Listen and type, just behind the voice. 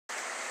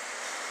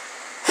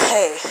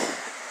Hey,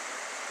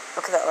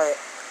 look at that light.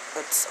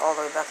 It's all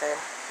the way back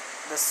there.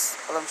 This,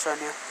 what I'm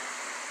showing you.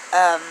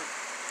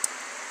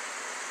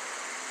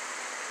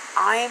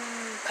 I'm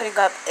putting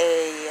up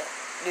a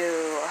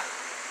new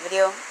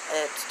video.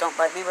 It's Don't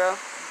Bite Me, Bro.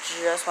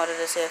 Just wanted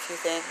to say a few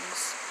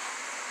things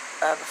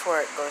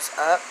before it goes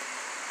up.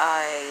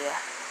 I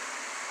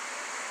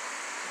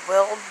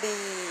will be,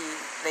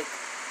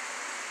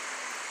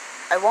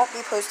 I won't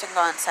be posting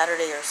on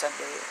Saturday or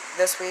Sunday.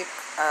 This week,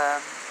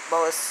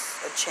 well, it's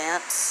a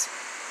chance.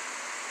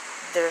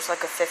 There's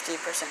like a 50%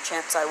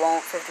 chance I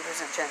won't, 50%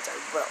 chance I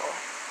will.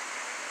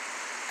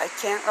 I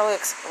can't really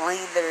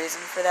explain the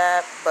reason for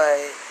that, but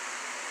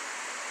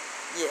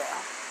yeah.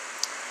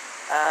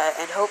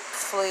 And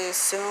hopefully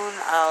soon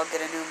I'll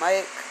get a new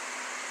mic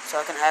so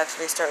I can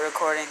actually start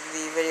recording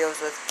the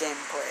videos with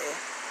gameplay.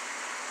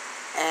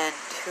 And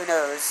who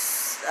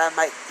knows, I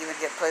might even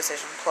get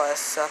PlayStation Plus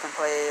so I can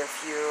play a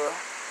few.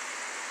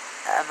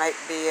 I might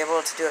be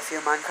able to do a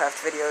few Minecraft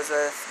videos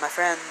with my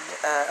friend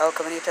El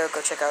Caminito. Go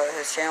check out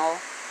his channel.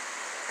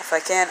 If I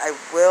can, I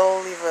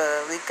will leave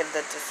a link in the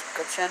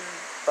description,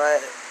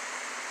 but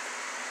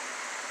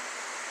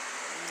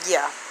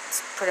yeah,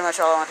 that's pretty much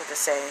all I wanted to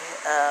say.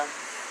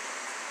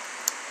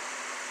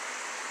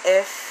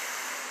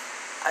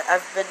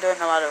 I've been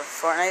doing a lot of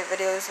Fortnite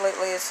videos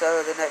lately,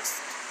 so the next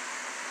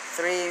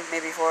 3,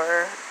 maybe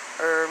 4,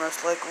 are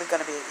most likely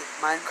going to be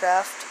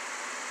Minecraft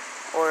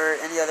or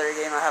any other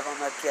game I have on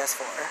my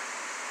PS4.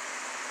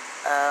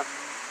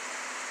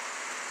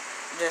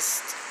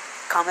 Just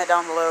comment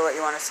down below what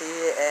you want to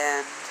see,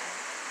 and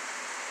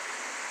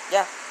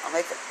yeah, I'll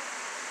make it.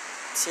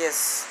 See you.